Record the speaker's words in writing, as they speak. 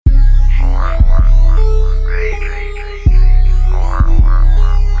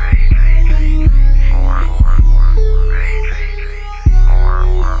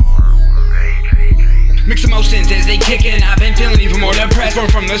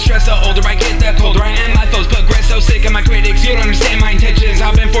from the stress. The older I get, the colder I am. My foes progress, so sick of my critics. You don't understand my intentions.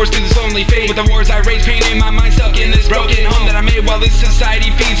 I've been forced to this lonely fate. With the wars I raise, pain in my mind, stuck in this broken home that I made while this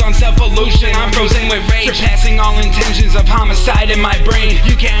society feeds on self-pollution. I'm frozen with rage, surpassing all intentions of homicide in my brain.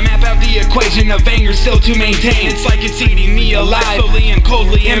 You can't map out the equation of anger still to maintain. It's like it's eating me alive, slowly and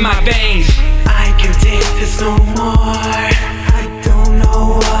coldly in my veins. I can take this no more. I don't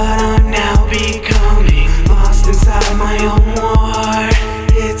know what I'm now becoming. Lost inside my own war.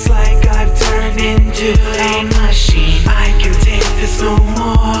 It's like I've turned into a machine. I can take this no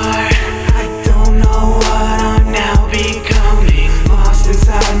more. I don't know what I'm now becoming. Lost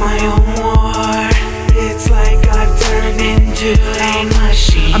inside my own war. It's like I've turned into a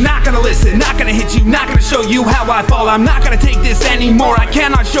machine. I'm not gonna listen, not gonna hit you, not gonna show you how I fall. I'm not gonna take this anymore, I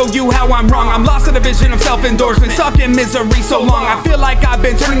cannot show you how I'm wrong. I'm lost in a vision of self-endorsement, stuck in misery so long. I feel like I've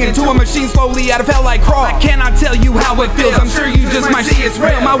been turning into a machine, slowly out of hell I crawl. I cannot tell you how it feels, I'm sure you just might see it's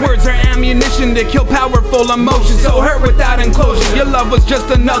real. My words are ammunition to kill powerful emotions, so hurt without enclosure. Your love was just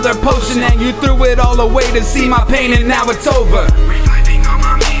another potion, and you threw it all away to see my pain, and now it's over. Reviving all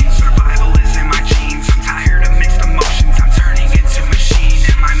my means, survival is in my genes. I'm tired of mixed emotions, I'm turning into machine.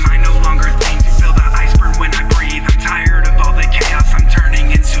 And my mind no longer thinks, feel the iceberg when I breathe. I'm tired of all the chaos, I'm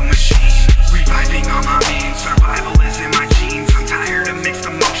turning into machine. Reviving all my means, survival is in my genes. I'm tired of mixed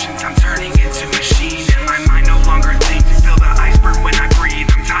emotions, I'm turning into machine. And my mind no longer thinks, feel the iceberg when I breathe.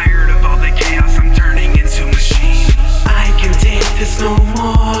 I'm tired of all the chaos, I'm turning into machine. I can take this no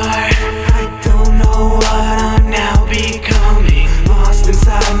more. I don't know what I'm now becoming. Lost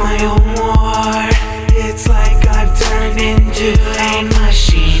inside my own war. It's like I've turned into a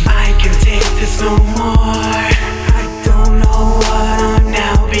machine. I can take this no more. I don't know what I'm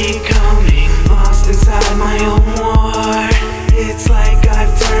now becoming. Lost inside my own war. It's like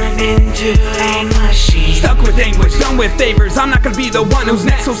I've turned into a machine. Stuck with anguish, done with favors, I'm not gonna be the one who's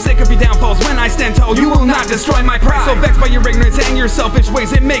next. So sick of your downfalls when I stand tall, you will not destroy my pride. So vexed by your ignorance and your selfish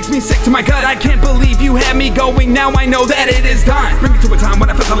ways, it makes me sick to my gut. I can't believe you had me going, now I know that it is done. Bring me to a time when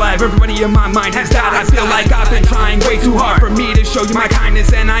I felt alive, everybody in my mind has died. I feel like I've been trying way too hard for me to show you my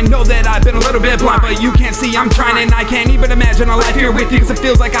kindness. And I know that I've been a little bit blind, but you can't see I'm trying. And I can't even imagine a life here with you, cause it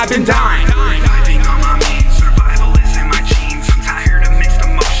feels like I've been dying. Reviving all my means, survival is in my genes. I'm tired of mixed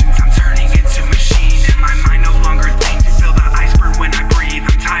emotions, I'm turning into machine. And my mind no longer thinks, feel the iceberg when I breathe.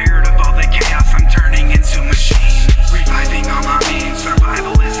 I'm tired of all the chaos, I'm turning into machine. Reviving all my means,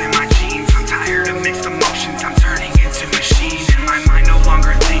 survival is in my genes. I'm tired of mixed emotions, I'm turning into machine. And my mind no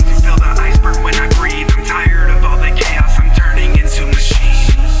longer thinks, feel the iceberg when I breathe. I'm tired of all the chaos, I'm turning into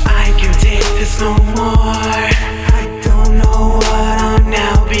machine. I can take this no more. I don't know what I'm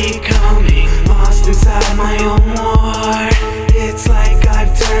now becoming. Lost inside my own war. It's like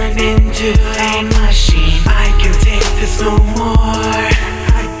I've turned into a machine. I can take this no more.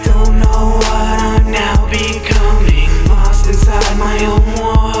 I don't know what I'm now becoming. Lost inside my own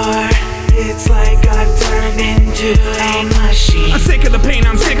war. It's like I've turned into a machine. I'm sick of the pain,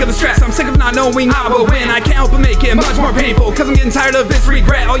 I'm sick of the stress, I'm sick of not knowing how I will win. I can't help but make it much more painful, cause I'm getting tired of this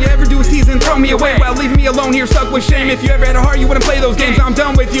regret. All you ever do is tease and throw me away while leaving me alone here stuck with shame. If you ever had a heart you wouldn't play those games. I'm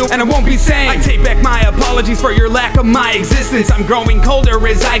done with you and I won't be sane. I take back my apologies for your lack of my existence. I'm growing colder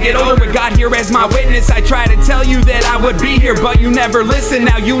as I get older, with God here as my witness. I try to tell you that I would be here, but you never listen.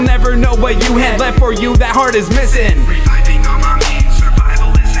 Now you'll never know what you had left for you, that heart is missing.